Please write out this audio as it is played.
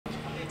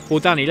Well,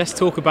 Danny, let's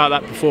talk about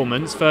that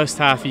performance. First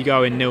half you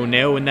go in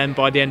 0-0 and then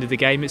by the end of the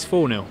game it's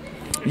 4-0.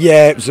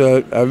 Yeah, it was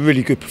a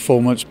really good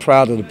performance.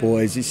 Proud of the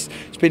boys. It's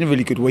been a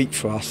really good week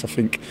for us. I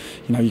think,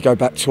 you go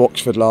back to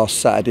Oxford last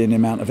Saturday and the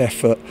amount of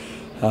effort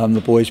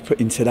the boys put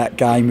into that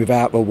game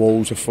without the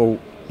walls. I thought,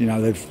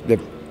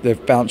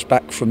 they've bounced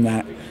back from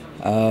that.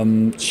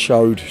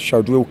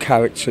 Showed real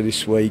character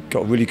this week.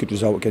 Got a really good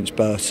result against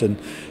Burton.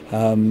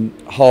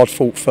 Hard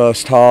fought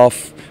first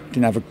half.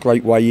 Didn't have a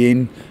great way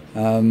in.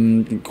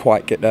 Didn't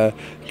quite get the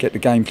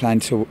game plan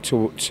to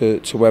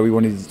where we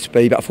wanted it to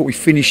be, but I thought we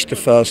finished the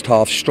first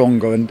half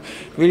stronger, and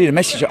really the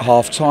message at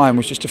half time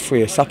was just to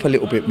free us up a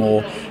little bit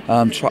more,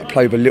 try to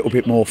play with a little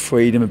bit more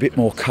freedom, a bit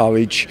more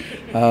courage,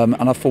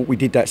 and I thought we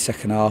did that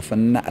second half,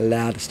 and that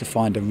allowed us to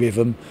find a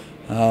rhythm.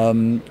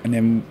 And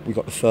then we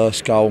got the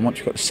first goal, and once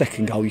we got the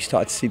second goal you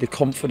started to see the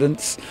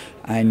confidence,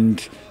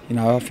 and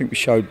I think we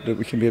showed that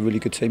we can be a really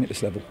good team at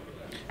this level.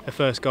 The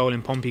first goal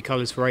in Pompey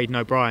colours for Aidan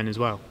O'Brien as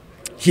well.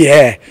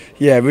 Yeah,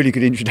 really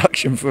good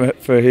introduction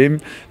for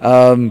him.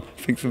 I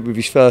think with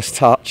his first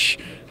touch,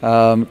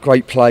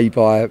 great play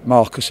by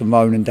Marcus and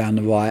Ronan down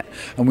the right.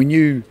 And we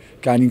knew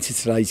going into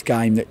today's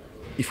game that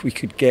if we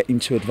could get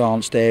into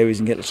advanced areas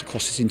and get lots of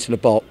crosses into the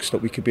box,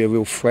 that we could be a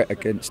real threat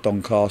against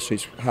Doncaster.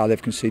 It's how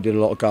they've conceded a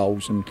lot of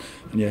goals, and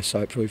yeah, so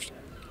it proved.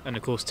 And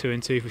of course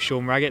 2-2 for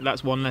Sean Raggett.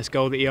 That's one less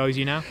goal that he owes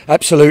you now.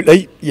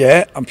 Absolutely,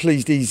 yeah. I'm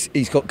pleased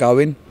he's got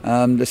going.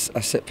 The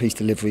set piece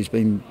delivery has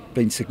been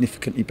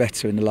significantly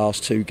better in the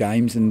last two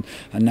games, and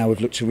now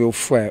we've looked a real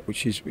threat,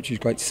 which is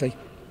great to see.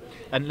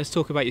 And let's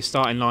talk about your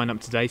starting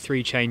lineup today.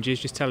 3 changes.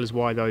 Just tell us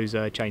why those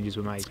changes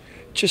were made.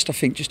 I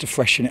think just to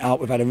freshen it up.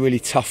 We've had a really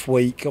tough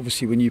week.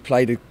 Obviously, when you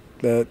play the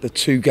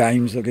 2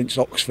 games against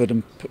Oxford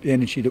and put the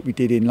energy that we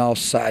did in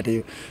last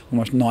Saturday,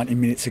 almost 90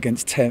 minutes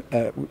against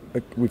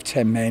with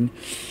 10 men,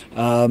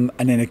 and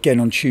then again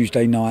on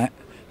Tuesday night,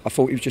 I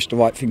thought it was just the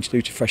right thing to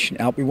do to freshen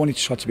it up. We wanted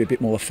to try to be a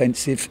bit more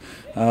offensive,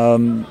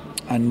 and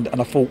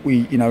I thought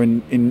we,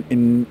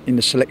 in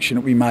the selection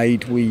that we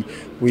made, we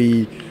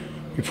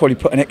probably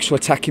put an extra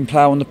attacking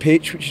player on the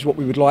pitch, which is what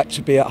we would like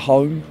to be at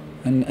home.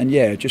 And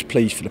yeah, just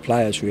pleased for the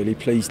players, really.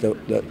 Pleased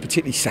that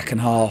particularly second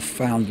half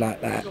found like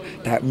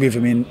that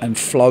rhythm in and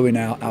flow in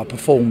our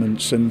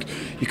performance, and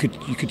you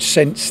could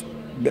sense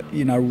that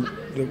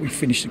that we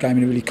finished the game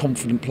in a really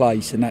confident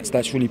place, and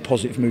that's really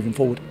positive moving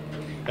forward.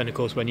 And of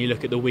course, when you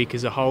look at the week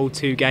as a whole,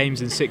 2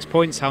 games and 6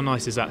 points, how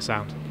nice does that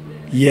sound?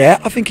 Yeah,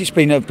 I think it's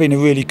been a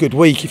really good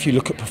week. If you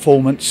look at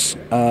performance,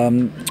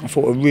 I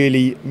thought a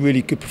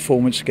really good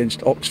performance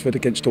against Oxford,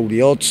 against all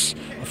the odds.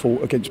 I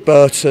thought against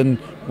Burton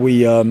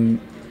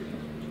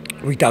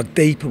we dug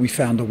deep and we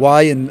found a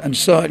way, and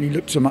certainly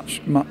looked a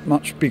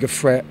much bigger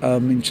threat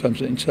in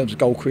terms of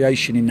goal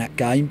creation in that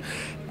game.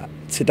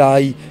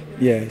 Today,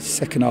 yeah,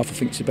 second half I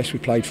think it's the best we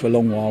played for a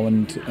long while,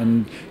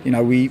 and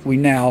we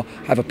now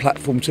have a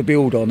platform to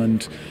build on,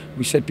 and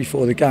we said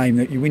before the game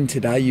that you win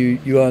today,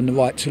 you earn the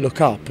right to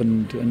look up,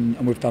 and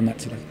we've done that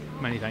today.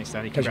 Many thanks,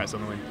 Danny. Congrats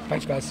on the win.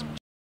 Thanks, guys.